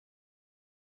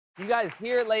You guys,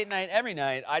 here at Late Night every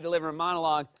night, I deliver a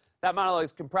monologue. That monologue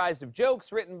is comprised of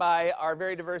jokes written by our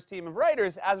very diverse team of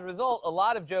writers. As a result, a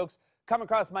lot of jokes come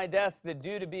across my desk that,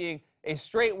 due to being a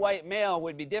straight white male,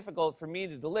 would be difficult for me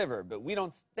to deliver. But we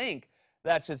don't think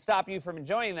that should stop you from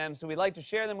enjoying them, so we'd like to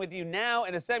share them with you now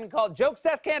in a segment called Jokes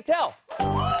Seth Can't Tell. These are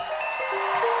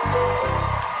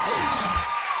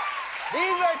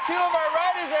two of our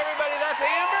writers, everybody. That's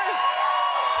Amber.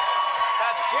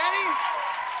 That's Jenny.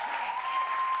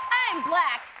 I'm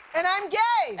black. And I'm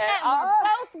gay. And we're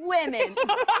both women.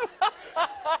 Okay.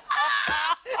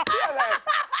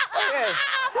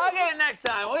 I'll get it next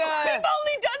time. We've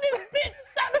only done this bit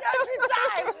 700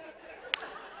 times.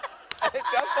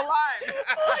 That's the line.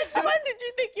 Which one did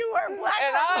you think you were, black?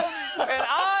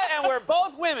 And we're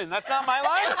both women. That's not my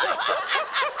line.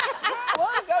 Well,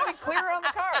 you gotta be clear on the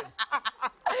cards.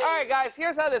 All right, guys,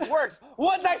 here's how this works.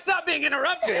 Once I stop being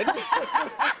interrupted,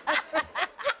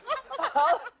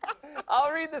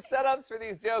 I'll read the setups for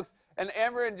these jokes, and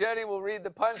Amber and Jenny will read the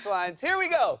punchlines. Here we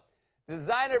go.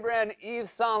 Designer brand Yves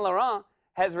Saint Laurent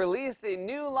has released a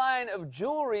new line of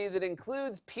jewelry that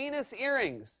includes penis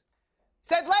earrings.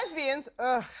 Said lesbians,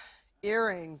 ugh,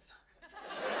 earrings.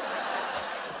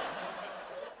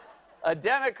 A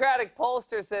Democratic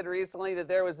pollster said recently that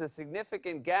there was a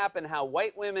significant gap in how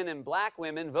white women and black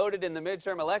women voted in the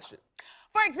midterm election.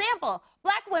 For example,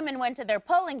 black women went to their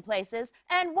polling places,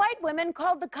 and white women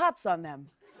called the cops on them.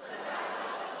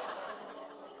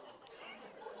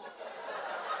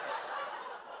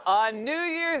 On New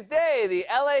Year's Day, the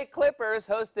LA Clippers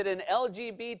hosted an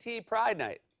LGBT Pride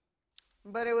Night.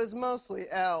 But it was mostly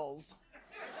L's.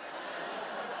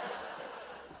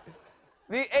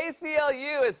 The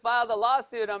ACLU has filed a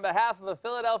lawsuit on behalf of a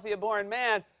Philadelphia-born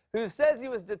man who says he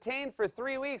was detained for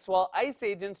 3 weeks while ICE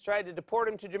agents tried to deport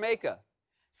him to Jamaica.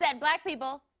 Said black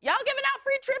people, y'all giving out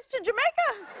free trips to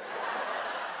Jamaica?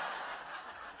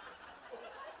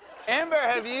 Amber,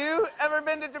 have you ever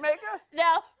been to Jamaica?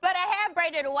 No, but I have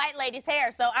braided a white lady's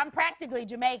hair, so I'm practically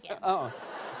Jamaican. Oh.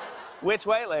 Which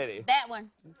white lady? That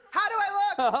one. How do I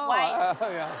look? White. Oh,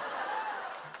 yeah.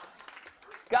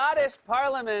 Scottish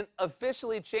Parliament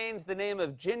officially changed the name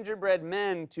of gingerbread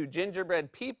men to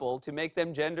gingerbread people to make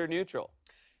them gender neutral.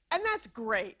 And that's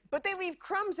great, but they leave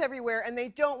crumbs everywhere and they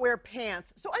don't wear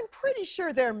pants, so I'm pretty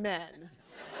sure they're men.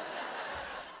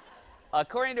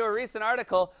 According to a recent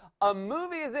article, a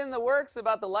movie is in the works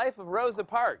about the life of Rosa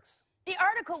Parks. The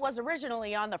article was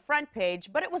originally on the front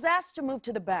page, but it was asked to move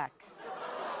to the back.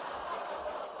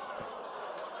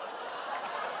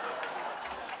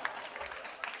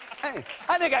 Hey,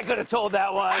 I think I could have told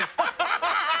that one.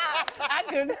 I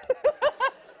couldn't.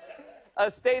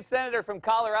 A state senator from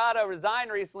Colorado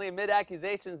resigned recently amid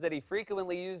accusations that he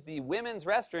frequently used the women's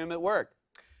restroom at work.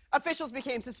 Officials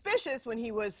became suspicious when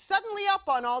he was suddenly up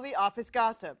on all the office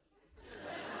gossip.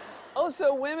 Oh,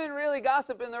 so women really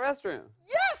gossip in the restroom?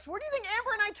 Yes, where do you think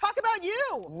Amber and I talk about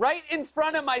you? Right in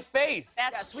front of my face.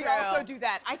 That's Yes, true. we also do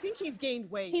that. I think he's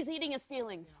gained weight. He's eating his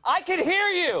feelings. I can hear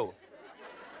you.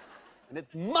 And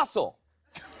it's muscle.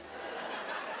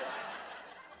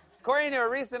 According to a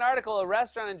recent article, a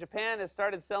restaurant in Japan has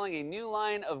started selling a new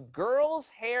line of girls'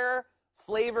 hair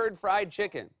flavored fried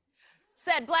chicken.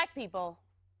 Said black people,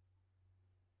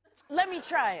 let me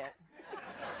try it.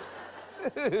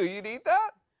 You'd eat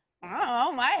that? I don't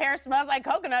know, my hair smells like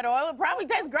coconut oil. It probably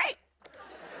tastes great.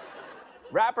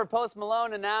 Rapper Post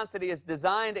Malone announced that he has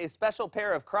designed a special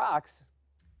pair of Crocs.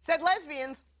 Said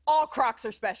lesbians, all Crocs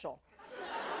are special.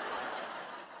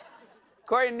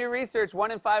 According to new research,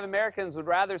 1 in 5 Americans would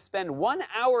rather spend 1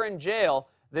 hour in jail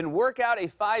than work out a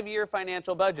 5-year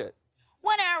financial budget.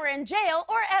 1 hour in jail,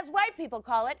 or as white people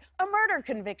call it, a murder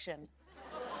conviction.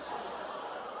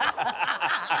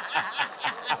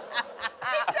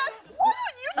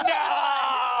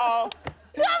 No!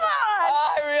 Come on!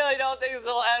 I really don't think this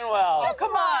will end well. Oh,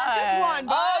 come on, just one,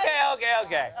 bud. Okay.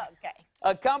 Okay.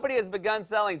 A company has begun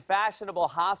selling fashionable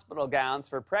hospital gowns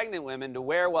for pregnant women to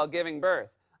wear while giving birth.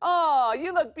 Oh,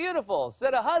 you look beautiful,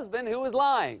 said a husband who was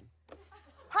lying.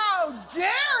 How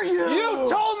dare you! You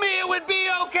told me it would be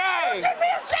okay! You should be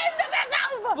ashamed of this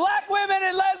husband! Black women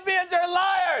and